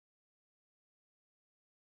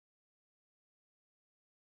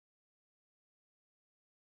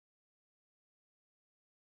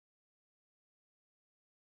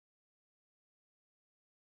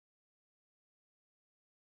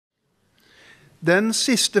Den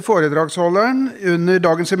siste foredragsholderen under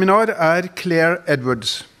dagens seminar Claire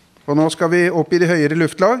Edwards. Og nå skal vi opp I det høyere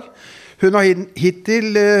luftlag. Hun har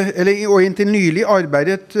inntil nylig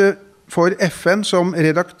arbeidet for FN som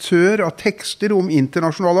redaktør av tekster om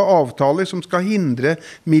internasjonale avtaler som skal hindre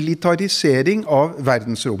militarisering av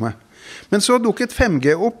verdensrommet. Men så dukket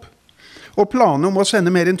 5G opp, og planen om å sende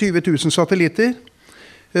mer enn 20 000 satellitter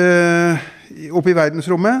opp I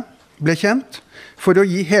verdensrommet ble kjent for å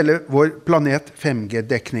gi hele vår planet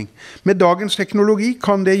 5G-dekning. Med dagens teknologi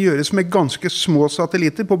kan det gjøres med ganske små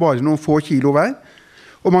satellitter på bare noen få kilo hver,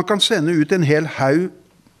 og man kan sende ut en hel haug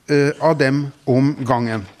av dem om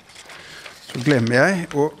gangen. Så glemmer jeg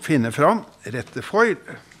å finne fram rette foil.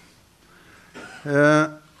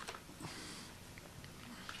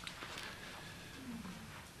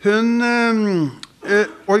 Hun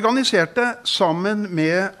organiserte sammen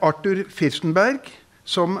med Arthur Firstenberg,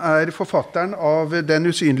 som forfatteren av Den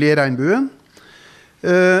usynlige regnbuen,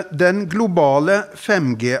 den globale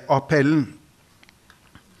 5G-appellen.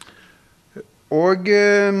 Og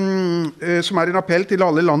som en appell til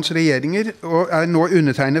alle lands regjeringer, og nå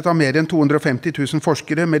undertegnet av mer enn 250 000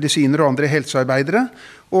 forskere, medisiner og andre helsearbeidere,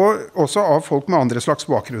 og også av folk med andre slags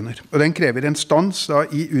bakgrunner. Og den krever en stans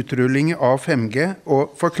I utrulling av 5G,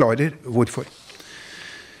 og forklarer hvorfor.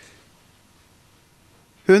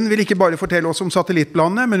 Hun vil ikke bare fortelle oss om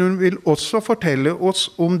satellittplanene, men hun vil også fortelle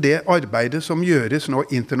oss om det arbeidet som gjøres nå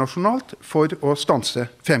internasjonalt for å stanse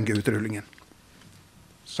 5G-utrullingen.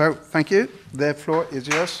 So, thank you. The floor is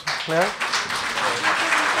yours, Claire. I'll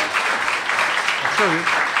show you.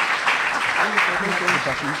 The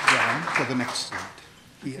button down for the next slide.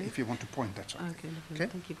 Here, if you want to point that side. Okay,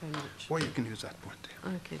 thank you very much. Or you can use that point there.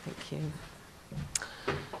 Okay, thank you.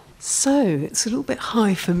 So, it's a little bit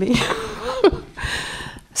high for me.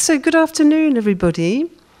 So, good afternoon, everybody.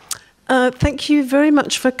 Thank you very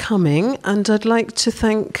much for coming, and I'd like to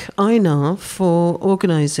thank Einar for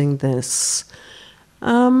organising this.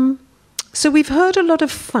 So we've heard a lot of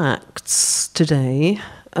facts today.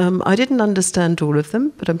 I didn't understand all of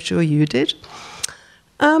them, but I'm sure you did.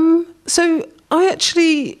 So I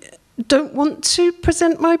actually don't want to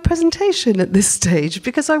present my presentation at this stage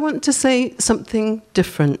because I want to say something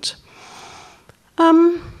different.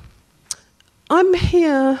 I'm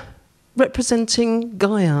here representing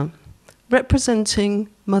Gaia, representing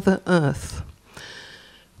Mother Earth.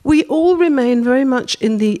 We all remain very much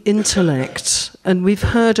in the intellect, and we've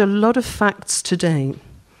heard a lot of facts today.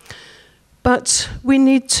 But we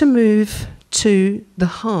need to move to the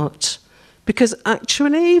heart, because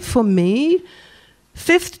actually, for me,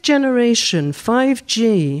 5th generation,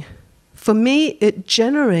 5G, for me, it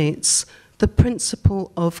generates the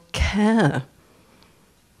principle of care.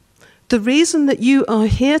 The reason that you are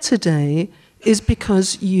here today is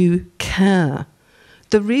because you care.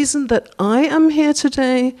 The reason that I am here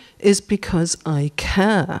today is because I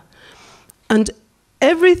care. And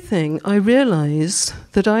everything I realize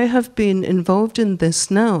that I have been involved in this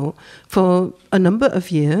now for a number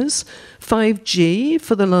of years, 5G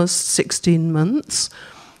for the last 16 months.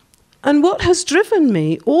 And what has driven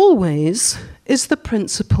me always is the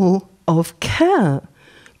principle of care.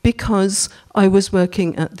 Because I was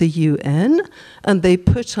working at the UN and they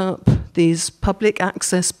put up these public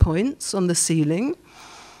access points on the ceiling.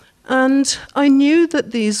 And I knew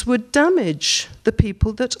that these would damage the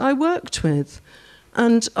people that I worked with.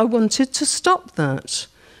 And I wanted to stop that.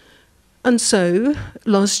 And so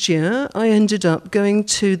last year, I ended up going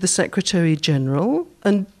to the Secretary General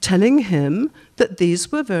and telling him that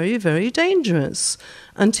these were very, very dangerous.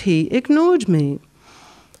 And he ignored me.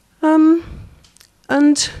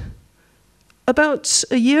 And about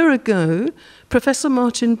a year ago, Professor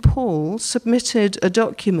Martin Paul submitted a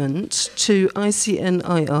document to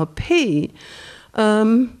ICNIRP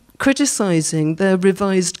criticizing their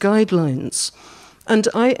revised guidelines. And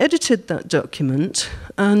I edited that document,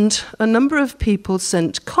 and a number of people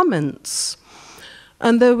sent comments.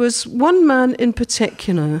 And there was one man in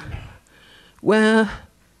particular where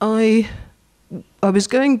I was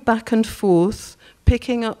going back and forth,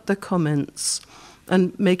 picking up the comments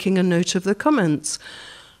and making a note of the comments.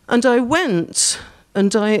 And I went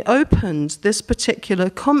and I opened this particular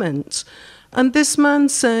comment, and this man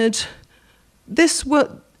said,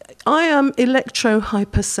 I am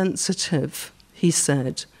electro-hypersensitive, he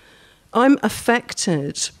said. I'm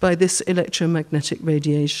affected by this electromagnetic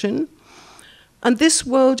radiation, and this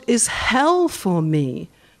world is hell for me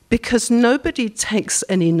because nobody takes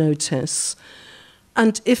any notice.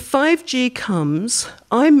 And if 5G comes,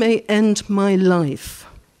 I may end my life.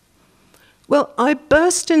 Well, I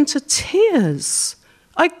burst into tears.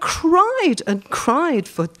 I cried and cried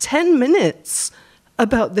for 10 minutes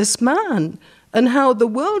about this man and how the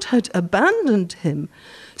world had abandoned him.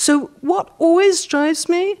 So what always drives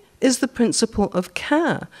me is the principle of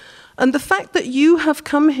care. And the fact that you have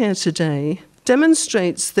come here today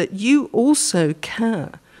demonstrates that you also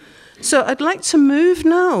care. So I'd like to move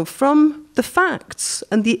now from the facts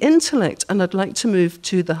and the intellect, and I'd like to move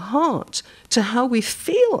to the heart, to how we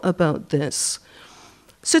feel about this.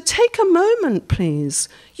 So take a moment, please.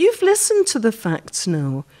 You've listened to the facts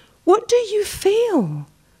now. What do you feel?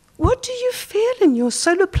 What do you feel in your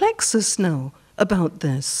solar plexus now about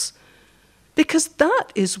this? Because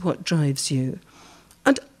that is what drives you.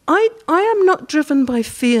 And I am not driven by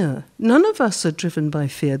fear. None of us are driven by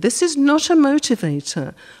fear. This is not a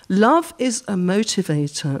motivator. Love is a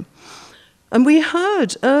motivator. And we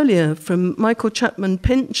heard earlier from Michael Chapman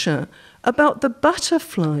Pincher about the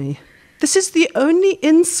butterfly. This is the only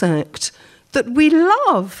insect that we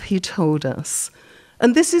love, he told us.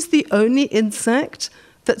 And this is the only insect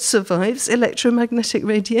that survives electromagnetic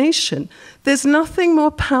radiation. There's nothing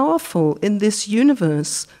more powerful in this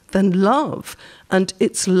universe than love. And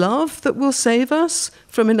it's love that will save us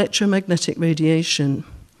from electromagnetic radiation.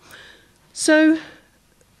 So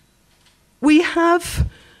we have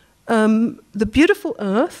the beautiful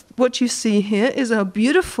Earth. What you see here is our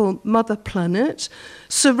beautiful mother planet,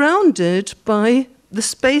 surrounded by the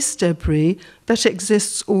space debris that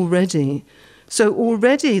exists already. So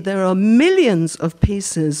already there are millions of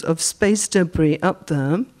pieces of space debris up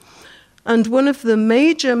there. And one of the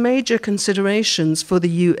major considerations for the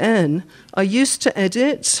UN, I used to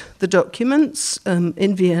edit the documents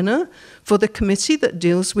in Vienna for the committee that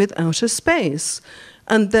deals with outer space.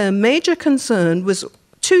 And their major concern was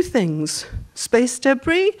two things: space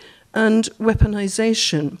debris and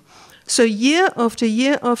weaponization. So year after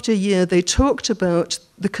year after year, they talked about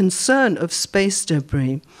the concern of space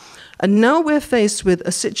debris. And now we're faced with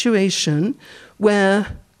a situation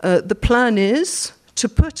where the plan is to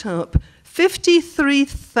put up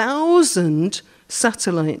 53,000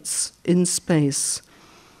 satellites in space.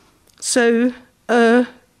 So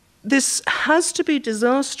this has to be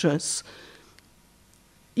disastrous.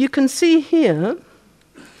 You can see here,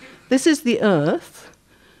 this is the Earth.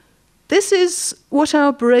 This is what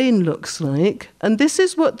our brain looks like, and this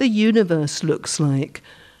is what the universe looks like.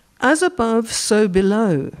 As above, so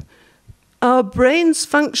below. Our brains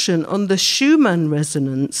function on the Schumann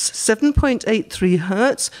resonance, 7.83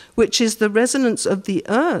 hertz, which is the resonance of the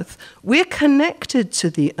Earth. We're connected to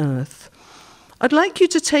the Earth. I'd like you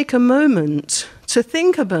to take a moment to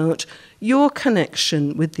think about your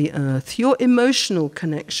connection with the Earth, your emotional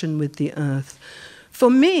connection with the Earth. For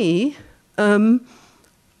me, I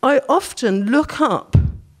often look up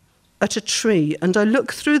at a tree and I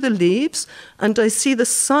look through the leaves and I see the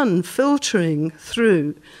sun filtering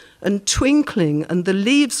through and twinkling, and the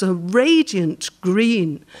leaves are radiant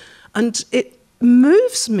green, and it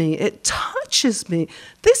moves me, it touches me.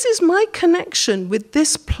 This is my connection with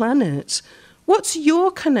this planet. What's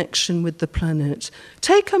your connection with the planet?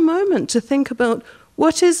 Take a moment to think about,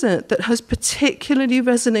 what is it that has particularly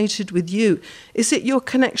resonated with you? Is it your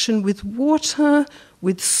connection with water,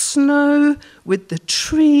 with snow, with the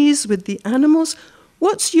trees, with the animals?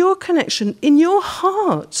 What's your connection in your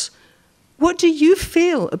heart? What do you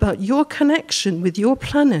feel about your connection with your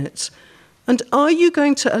planet? And are you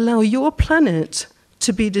going to allow your planet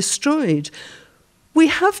to be destroyed? We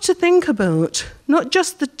have to think about not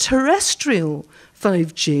just the terrestrial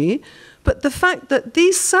 5G, but the fact that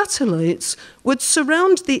these satellites would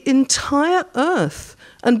surround the entire Earth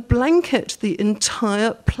and blanket the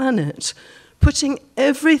entire planet, putting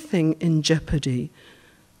everything in jeopardy.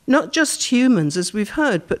 Not just humans, as we've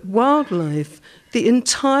heard, but wildlife, the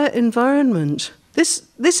entire environment. This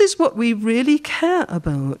is what we really care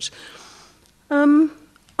about.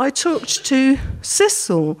 I talked to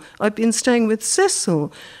Sissel. I've been staying with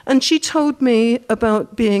Sissel, and she told me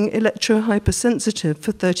about being electro-hypersensitive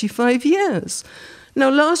for 35 years. Now,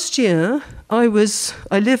 last year, I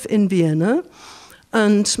live in Vienna,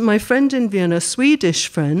 and my friend in Vienna, Swedish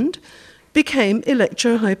friend, became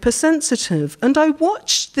electro-hypersensitive. And I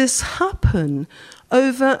watched this happen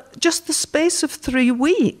over just the space of 3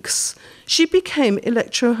 weeks. She became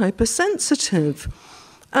electro-hypersensitive.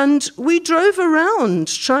 And we drove around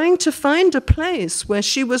trying to find a place where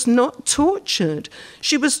she was not tortured.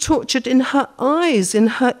 She was tortured in her eyes, in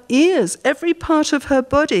her ears, every part of her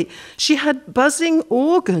body. She had buzzing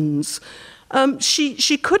organs.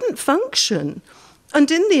 She couldn't function. And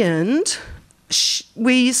in the end,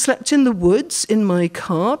 we slept in the woods in my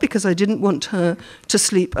car because I didn't want her to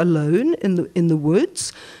sleep alone in the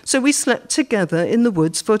woods. So we slept together in the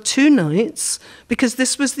woods for 2 nights because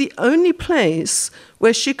this was the only place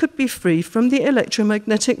where she could be free from the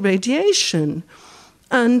electromagnetic radiation.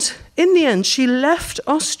 And in the end, she left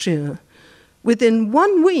Austria. Within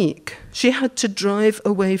 1 week, she had to drive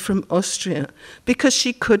away from Austria because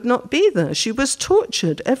she could not be there. She was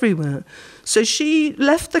tortured everywhere. So she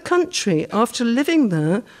left the country after living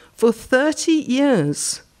there for 30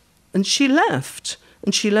 years. And she left.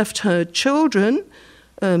 And she left her children.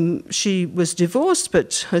 She was divorced,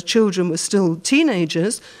 but her children were still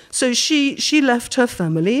teenagers. So she left her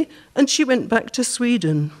family and she went back to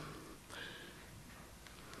Sweden.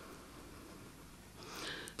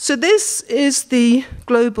 So this is the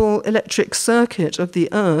global electric circuit of the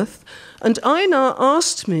Earth, and Einar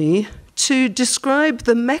asked me to describe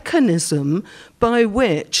the mechanism by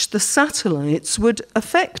which the satellites would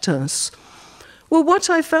affect us. Well, what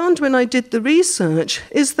I found when I did the research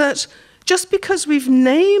is that just because we've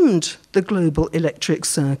named the global electric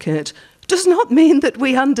circuit does not mean that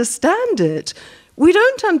we understand it. We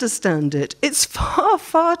don't understand it. It's far,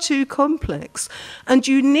 far too complex. And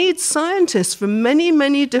you need scientists from many,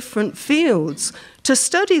 many different fields to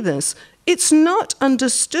study this. It's not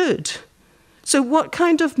understood. So what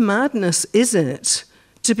kind of madness is it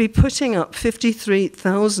to be putting up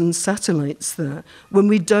 53,000 satellites there when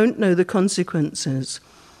we don't know the consequences?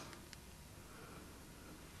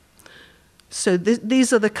 So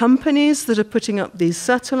these are the companies that are putting up these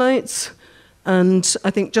satellites. And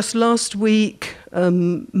I think just last week,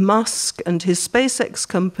 Musk and his SpaceX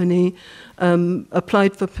company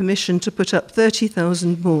applied for permission to put up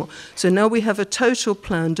 30,000 more. So now we have a total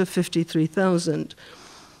planned of 53,000.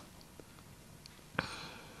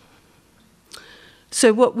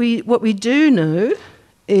 So what we do know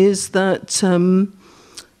is that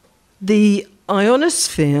the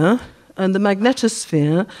ionosphere and the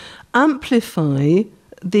magnetosphere amplify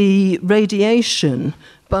the radiation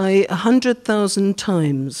by 100,000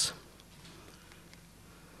 times.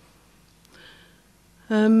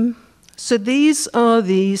 So these are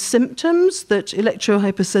the symptoms that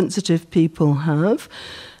electrohypersensitive people have.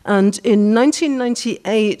 And in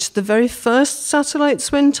 1998, the very first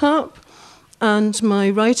satellites went up, and my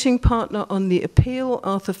writing partner on the appeal,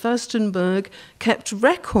 Arthur Furstenberg, kept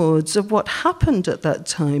records of what happened at that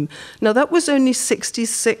time. Now, that was only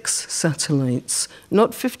 66 satellites,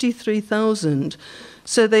 not 53,000.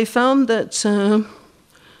 So they found that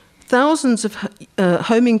thousands of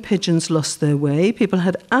homing pigeons lost their way. People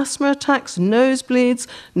had asthma attacks, nosebleeds,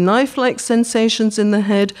 knife-like sensations in the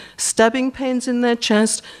head, stabbing pains in their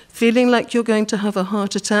chest, feeling like you're going to have a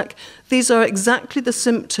heart attack. These are exactly the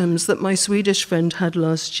symptoms that my Swedish friend had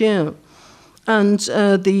last year. And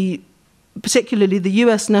particularly the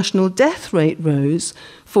US national death rate rose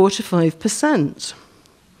 4 to 5%.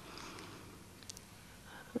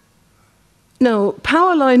 Now,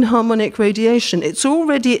 power line harmonic radiation, it's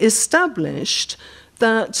already established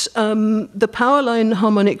that the power line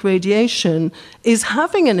harmonic radiation is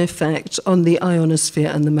having an effect on the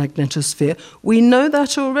ionosphere and the magnetosphere. We know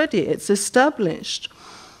that already, it's established.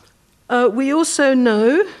 We also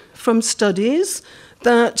know from studies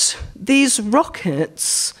that these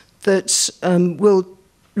rockets that will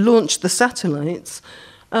launch the satellites,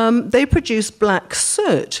 they produce black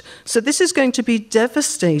soot. So this is going to be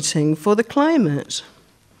devastating for the climate.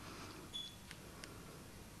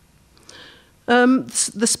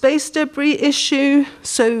 The space debris issue,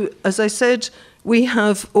 so as I said, we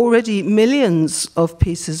have already millions of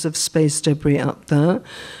pieces of space debris up there.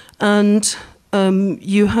 And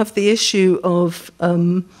you have the issue of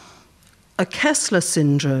a Kessler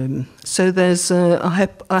syndrome. So there's a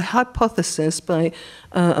hypothesis by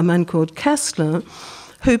a man called Kessler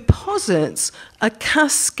who posits a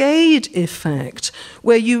cascade effect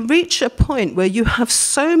where you reach a point where you have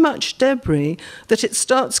so much debris that it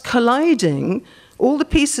starts colliding, all the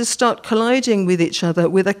pieces start colliding with each other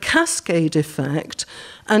with a cascade effect.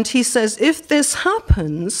 And he says if this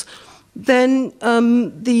happens, then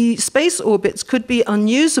the space orbits could be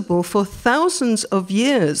unusable for thousands of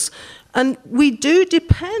years. And we do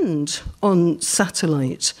depend on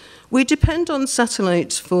satellite. We depend on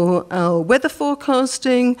satellite for our weather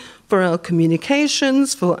forecasting, for our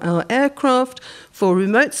communications, for our aircraft, for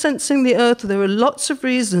remote sensing the Earth. There are lots of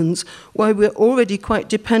reasons why we're already quite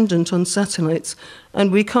dependent on satellites,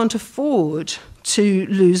 and we can't afford to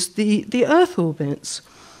lose the Earth orbits.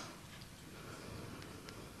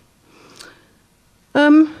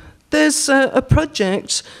 There's a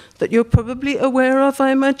project that you're probably aware of,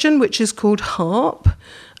 I imagine, which is called HARP.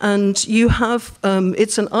 And you have,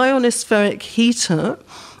 it's an ionospheric heater,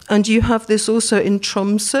 and you have this also in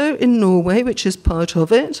Tromsø in Norway, which is part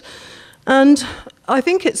of it. And I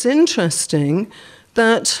think it's interesting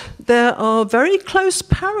that there are very close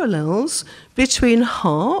parallels between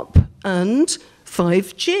HARP and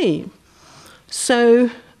 5G. So,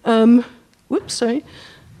 whoops, sorry.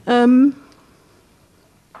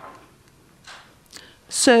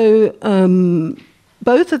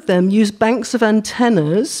 Both of them use banks of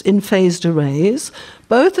antennas in phased arrays.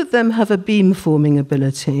 Both of them have a beam-forming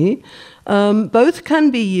ability. Both can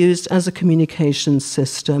be used as a communications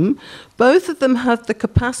system. Both of them have the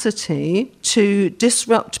capacity to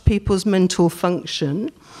disrupt people's mental function.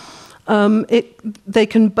 They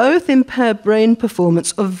can both impair brain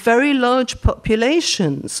performance of very large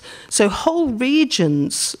populations. So whole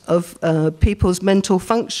regions of people's mental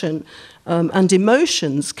function and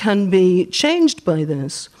emotions can be changed by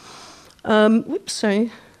this. Both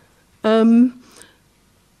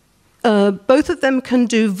of them can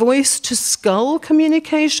do voice-to-skull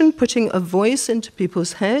communication, putting a voice into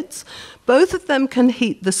people's heads. Both of them can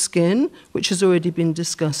heat the skin, which has already been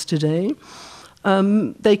discussed today.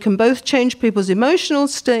 They can both change people's emotional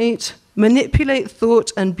state, manipulate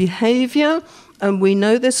thought and behavior, and we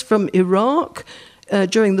know this from Iraq.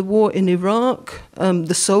 During the war in Iraq,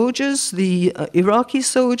 the soldiers, the Iraqi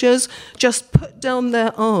soldiers, just put down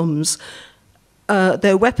their arms,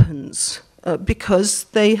 their weapons, because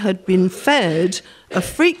they had been fed a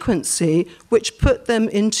frequency which put them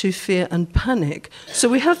into fear and panic. So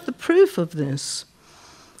we have the proof of this.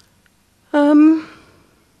 And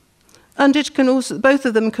it can also, both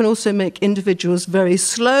of them can also make individuals very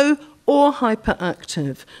slow or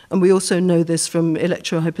hyperactive. And we also know this from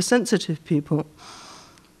electrohypersensitive people.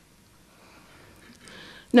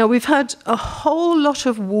 Now, we've had a whole lot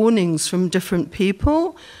of warnings from different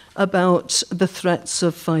people about the threats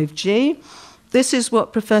of 5G. This is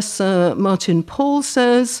what Professor Martin Paul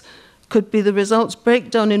says could be the results: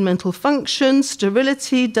 breakdown in mental function,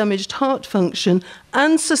 sterility, damaged heart function,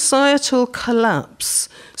 and societal collapse.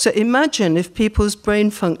 So imagine if people's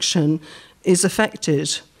brain function is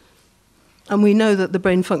affected. And we know that the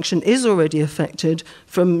brain function is already affected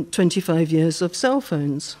from 25 years of cell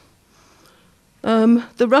phones.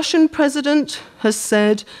 The Russian president has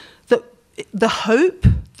said that the hope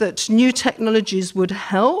that new technologies would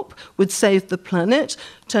help, would save the planet,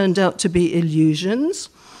 turned out to be illusions.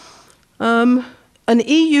 An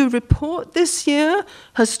EU report this year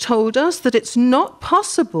has told us that it's not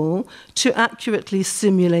possible to accurately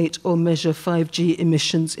simulate or measure 5G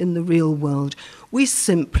emissions in the real world. We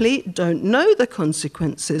simply don't know the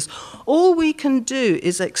consequences. All we can do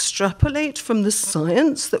is extrapolate from the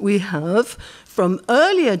science that we have from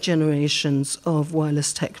earlier generations of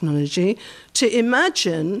wireless technology to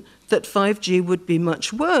imagine that 5G would be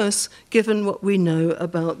much worse given what we know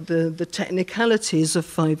about the technicalities of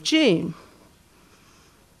 5G.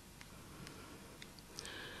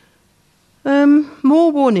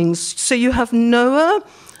 More warnings. So you have NOAA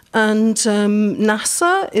and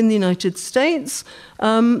NASA in the United States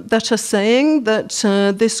that are saying that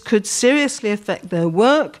this could seriously affect their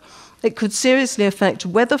work. It could seriously affect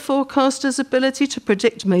weather forecasters' ability to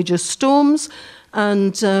predict major storms,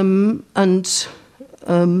 and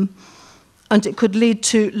it could lead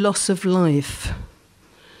to loss of life.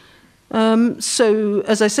 So,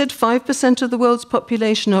 as I said, 5% of the world's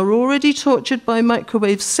population are already tortured by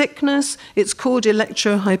microwave sickness. It's called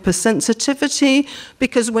electrohypersensitivity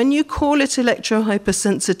because when you call it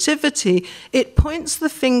electrohypersensitivity, it points the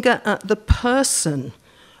finger at the person.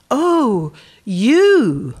 Oh,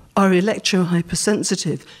 you are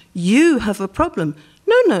electrohypersensitive. You have a problem.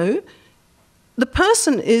 No. The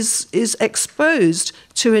person is exposed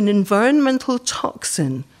to an environmental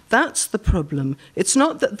toxin. That's the problem. It's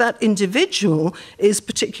not that that individual is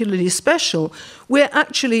particularly special. We're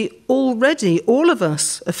actually already, all of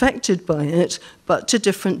us, affected by it, but to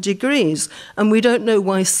different degrees. And we don't know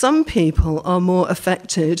why some people are more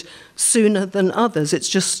affected sooner than others. It's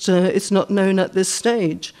just, it's not known at this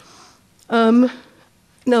stage.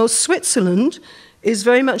 Now, Switzerland is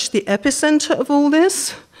very much the epicenter of all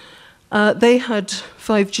this. They had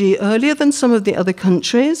 5G earlier than some of the other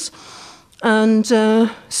countries. And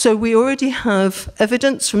so we already have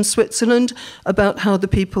evidence from Switzerland about how the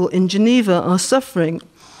people in Geneva are suffering.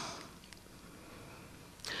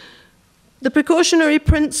 The precautionary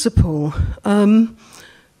principle.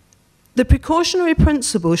 The precautionary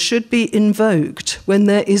principle should be invoked when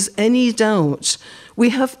there is any doubt. We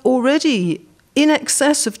have already in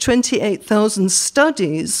excess of 28,000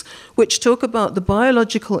 studies which talk about the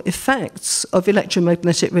biological effects of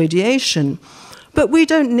electromagnetic radiation. But we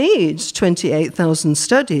don't need 28,000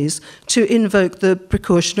 studies to invoke the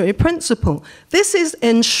precautionary principle. This is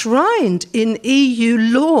enshrined in EU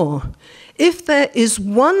law. If there is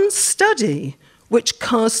one study which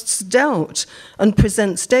casts doubt and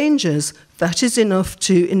presents dangers, that is enough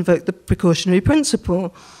to invoke the precautionary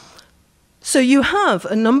principle. So you have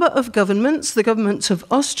a number of governments, the governments of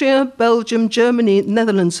Austria, Belgium, Germany,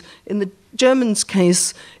 Netherlands. In the Germans'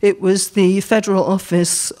 case, it was the Federal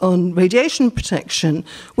Office on Radiation Protection,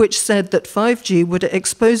 which said that 5G would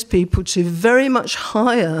expose people to very much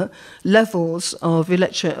higher levels of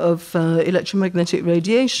electromagnetic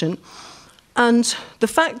radiation. And the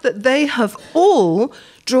fact that they have all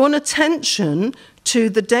drawn attention to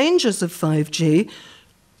the dangers of 5G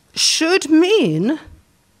should mean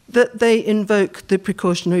that they invoke the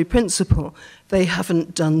precautionary principle. They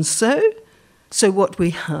haven't done so. So what we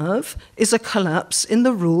have is a collapse in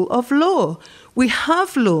the rule of law. We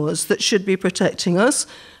have laws that should be protecting us,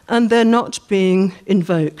 and they're not being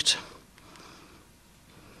invoked.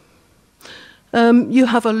 You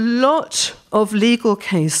have a lot of legal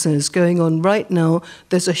cases going on right now.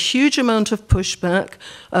 There's a huge amount of pushback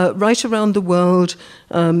right around the world,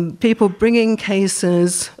 people bringing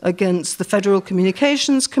cases against the Federal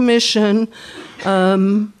Communications Commission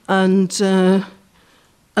and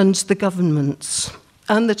the governments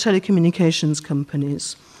and the telecommunications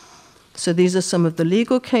companies. So these are some of the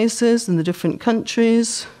legal cases in the different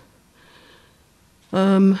countries.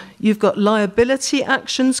 You've got liability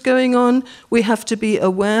actions going on. We have to be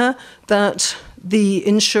aware that the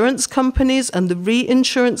insurance companies and the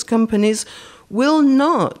reinsurance companies will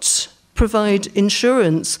not provide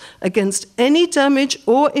insurance against any damage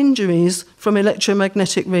or injuries from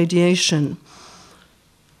electromagnetic radiation.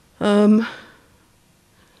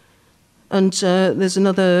 There's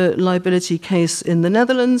another liability case in the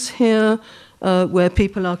Netherlands here, where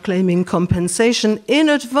people are claiming compensation in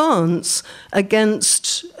advance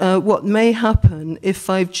against what may happen if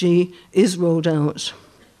 5G is rolled out.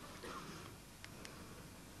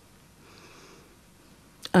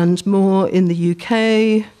 And more in the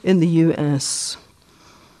UK, in the US.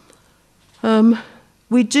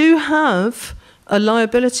 We do have a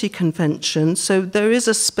liability convention, so there is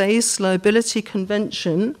a space liability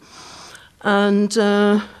convention, and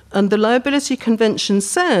the liability convention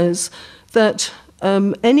says that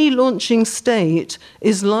any launching state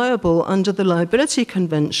is liable under the liability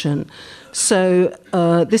convention. So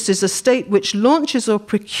this is a state which launches or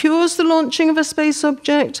procures the launching of a space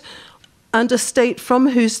object, and a state from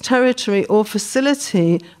whose territory or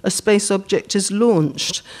facility a space object is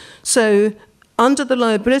launched. So under the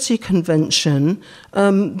liability convention,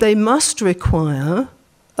 they must require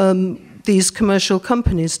these commercial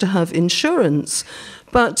companies to have insurance.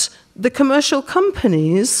 But the commercial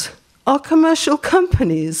companies are commercial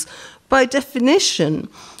companies. By definition,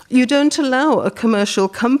 you don't allow a commercial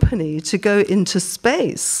company to go into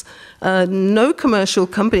space. No commercial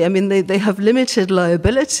company, I mean, they have limited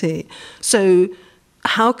liability. So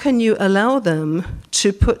how can you allow them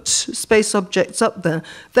to put space objects up there?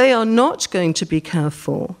 They are not going to be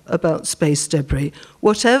careful about space debris.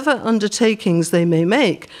 Whatever undertakings they may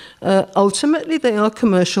make, ultimately they are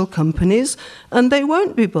commercial companies and they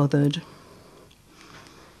won't be bothered.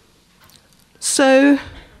 So,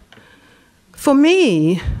 for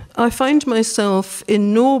me, I find myself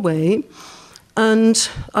in Norway, and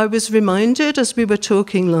I was reminded as we were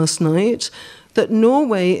talking last night that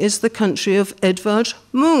Norway is the country of Edvard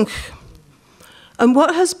Munch. And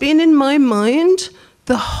what has been in my mind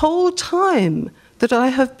the whole time that I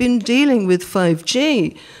have been dealing with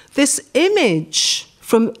 5G, this image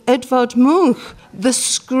from Edvard Munch, the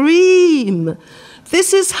scream.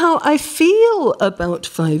 This is how I feel about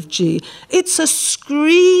 5G. It's a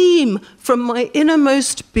scream from my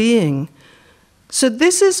innermost being. So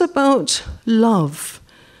this is about love.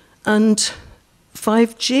 And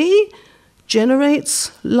 5G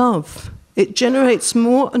generates love. It generates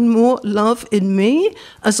more and more love in me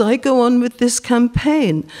as I go on with this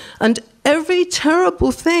campaign. And every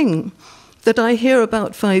terrible thing that I hear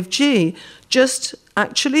about 5G just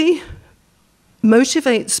actually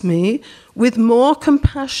motivates me with more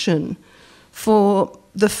compassion for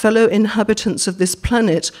the fellow inhabitants of this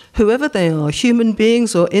planet, whoever they are, human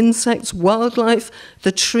beings or insects, wildlife,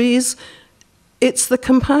 the trees. It's the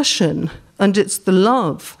compassion and it's the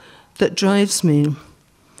love that drives me.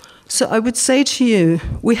 So I would say to you,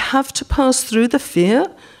 we have to pass through the fear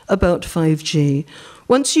about 5G.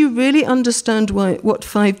 Once you really understand what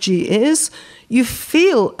 5G is, you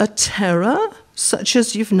feel a terror such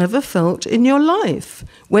as you've never felt in your life,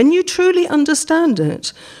 when you truly understand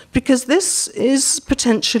it, because this is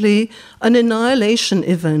potentially an annihilation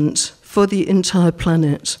event for the entire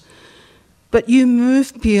planet. But you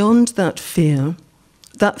move beyond that fear.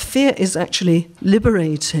 That fear is actually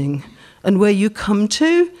liberating. And where you come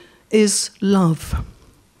to is love.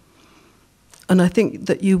 And I think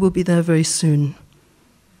that you will be there very soon.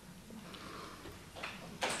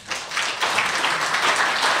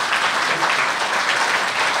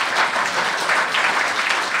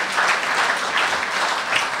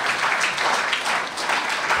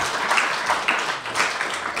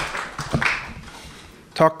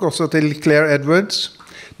 Takk også til Claire Edwards.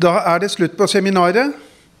 Da det slutt på seminaret,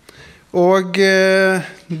 og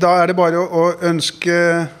da det bare å ønske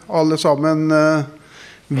alle sammen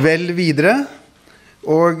vel videre,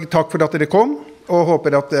 og takk for at dere kom, og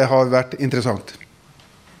håper at det har vært interessant.